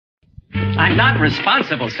I'm not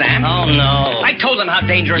responsible, Sam. Oh, no. I told him how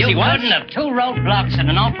dangerous he was. You couldn't have. 2 roadblocks and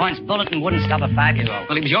an all-points bulletin wouldn't stop a 5-year-old.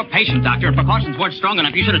 Well, he was your patient, Doctor. If precautions weren't strong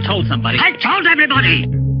enough, you should have told somebody. I told everybody!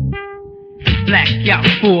 Blackout,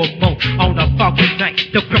 full moon on a foggy night.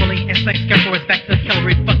 The criminally insane Scarecrow is back to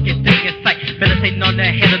Hillary fucking thing in sight. Meditating on the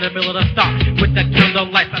head in the middle of the star. With the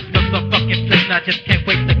candlelights, I smell some fucking bliss. I just can't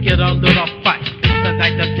wait to get a little fight.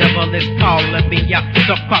 Tonight the devil is calling me out.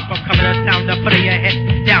 So crop, I'm coming to town to put your head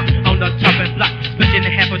down on the chopping block. Splitting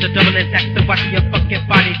in half with the double attack, so watching your fucking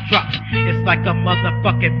body drop. It's like a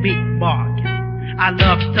motherfucking meat market. I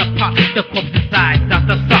love to pop the corpse's eyes out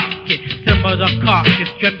the socket. Simmer the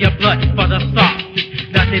carcass, trim your blood for the sausage.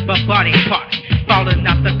 Nothing but body parts falling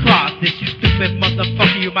out the closet. You stupid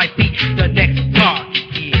motherfucker, you might be the next target.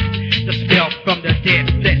 Yeah. The smell from the dead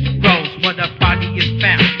flesh grows when the body is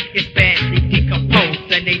found. It's badly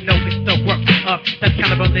decomposed, and they know it's the work of the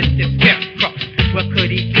cannibalistic Scarecrow. What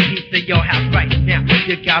could he be? He's in your house right now.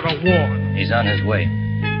 You gotta warn. He's on his way.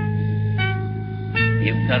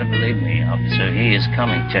 You've got to believe me, officer. He is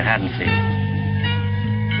coming to Haddonfield.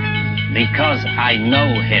 Because I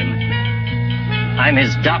know him. I'm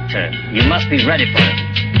his doctor. You must be ready for him.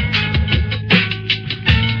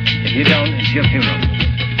 If you don't, it's your funeral.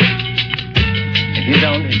 If you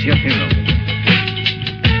don't, it's your funeral.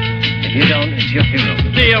 If you don't, it's your funeral.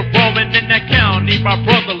 Still roaming in that county, my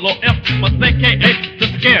brother, Lord Infamous, a.k.a. the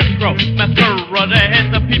Scarecrow. Massacre, they had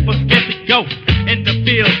the people scared to go. In the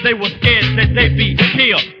fields, they were scared that they'd be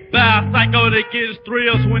killed by a psycho that gets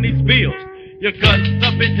thrills when he spills your guts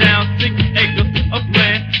up and down 6 acres of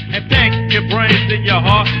land and pack your brains in your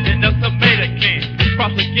heart in a tomato can.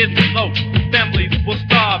 Crops are getting low, families will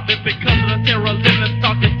starve if because of the terror living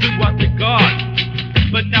stalking throughout the garden.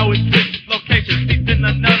 But now he's switched locations, he's in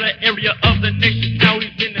another area of the nation. Now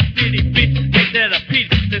he's in the city, bitch, ain't that a peach?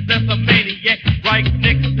 That's a maniac right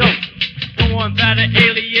next door. Going by the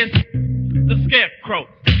alias, the Scarecrow.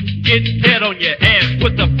 Getting dead on your ass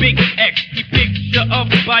with a big axe. He picks you up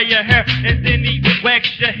by your hair and then he whacks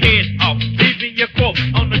your head off, leaving your corpse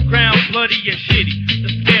on the ground bloody and shitty. The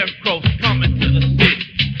Scarecrow's coming to the city.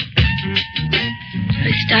 I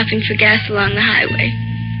was stopping for gas along the highway.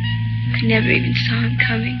 I never even saw him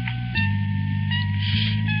coming.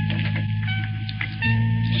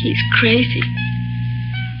 He's crazy.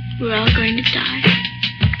 We're all going to die.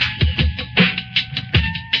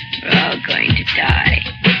 We're all going to die.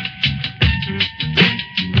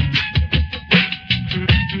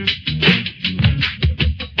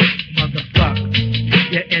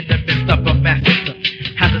 Motherfucker, you're in the midst of a massacre.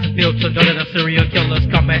 How does it feel to know that a serial killer's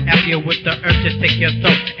coming after you with the urge to take your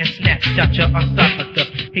throat and snatch out your esophagus?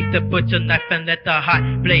 Take the butcher knife and let the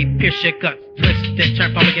hot blade pierce your guts. Twist and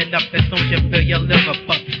turn, pumping up as soon as you feel your liver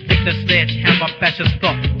bust. Take the sledgehammer, bash your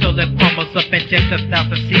skull till it crumbles up and inject 1,000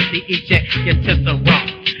 cc, eject your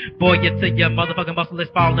testosterone. Boy, you till your motherfucking muscle is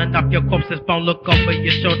falling off your corpse's bone. Look over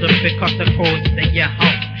your shoulder because the crow's in your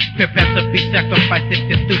home. Prepare to be sacrificed if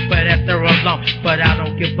you're stupid as they're alone. But I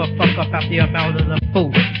don't give a fuck about the amount of the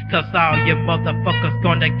food, cause all you motherfuckers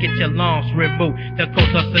gonna get your lungs removed. The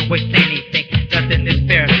code doesn't waste anything, nothing is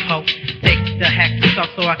fair, ho. Take the hacks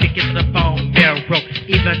off so I can get to the bone marrow.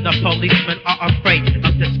 Even the policemen are afraid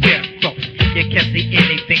of the Scarecrow. You can't see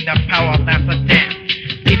anything, the power